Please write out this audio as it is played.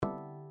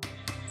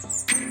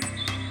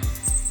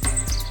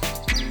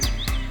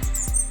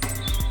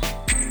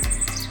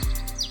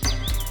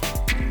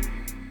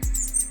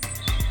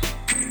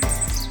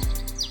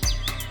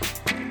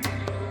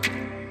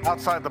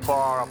Outside the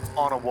bar, up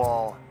on a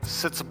wall,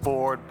 sits a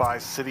board by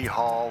City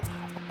Hall.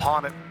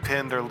 Upon it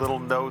pinned are little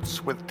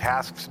notes with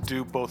tasks to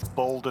do both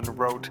bold and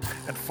rote,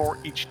 and for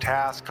each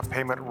task a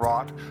payment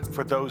wrought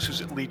for those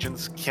whose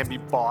allegiance can be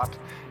bought.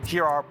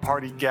 Here our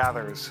party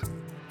gathers,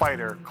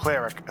 fighter,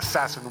 cleric,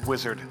 assassin,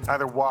 wizard,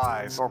 neither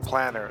wise or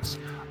planners.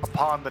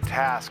 Upon the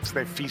tasks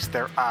they feast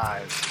their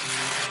eyes.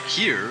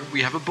 Here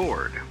we have a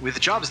board with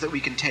jobs that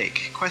we can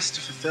take, quests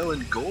to fulfill,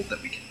 and gold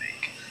that we can make.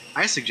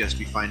 I suggest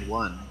we find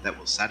one that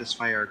will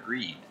satisfy our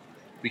greed.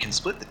 We can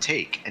split the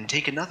take and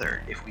take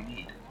another if we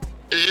need.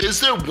 Is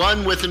there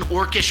one with an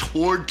orcish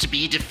horde to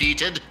be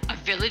defeated? A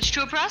village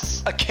to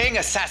oppress? A king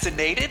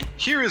assassinated?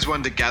 Here is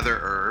one to gather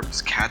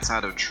herbs, cats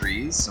out of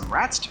trees, some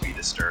rats to be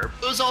disturbed.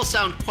 Those all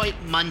sound quite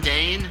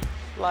mundane.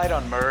 Light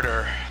on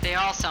murder. They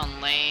all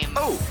sound lame.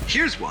 Oh,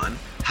 here's one.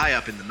 High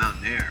up in the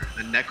mountain air,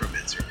 the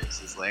necromancer makes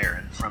his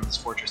lair, and from his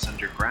fortress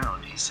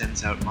underground he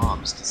sends out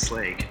mobs to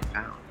slay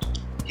confound.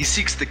 He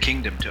seeks the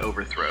kingdom to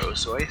overthrow,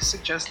 so I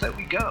suggest that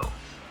we go.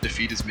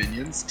 Defeat his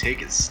minions, take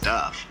his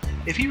stuff.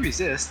 If he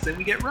resists, then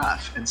we get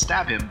rough, and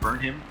stab him, burn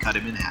him, cut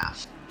him in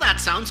half. That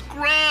sounds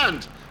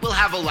grand. We'll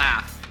have a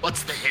laugh.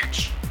 What's the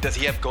hitch? Does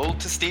he have gold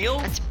to steal?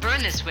 Let's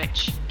burn this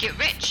witch, get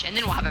rich, and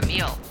then we'll have a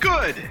meal.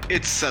 Good!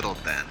 It's settled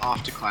then.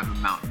 Off to climb a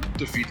mountain,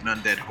 defeat an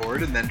undead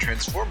horde, and then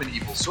transform an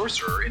evil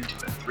sorcerer into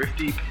a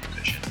thrifty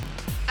pincushion.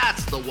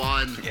 That's the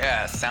one.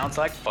 Yeah, sounds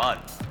like fun.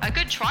 A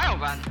good trial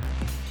run.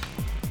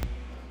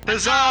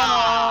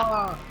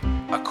 Huzzah!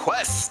 A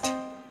quest.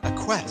 A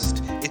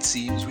quest. It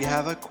seems we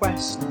have a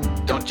quest.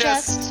 Don't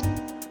jest.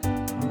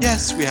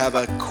 Yes, we have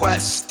a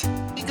quest.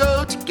 We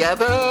go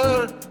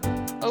together.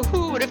 Oh,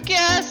 who would have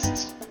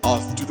guessed?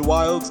 Off to the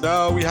wilds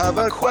now, we have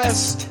a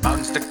quest.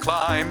 Mountains to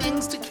climb.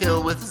 Things to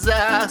kill with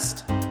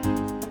zest.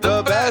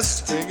 The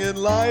best thing in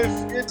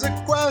life, it's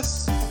a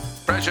quest.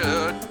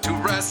 Pressure to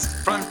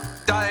rest from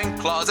dying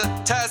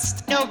closet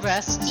test. No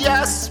rest.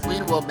 Yes,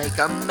 we will make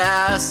a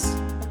mess.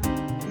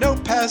 No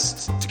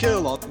pests to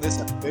kill on this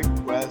epic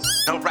quest.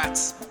 No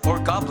rats or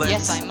goblins.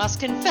 Yes, I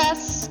must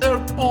confess. They're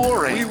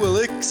boring. We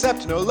will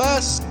accept no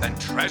less Than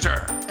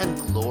treasure. And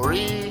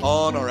glory.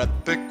 on our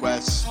epic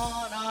quest.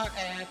 On our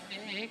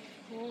epic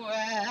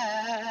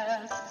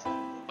quest.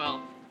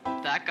 Well,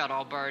 that got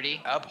all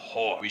birdy.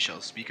 Abhor. We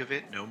shall speak of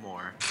it no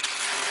more.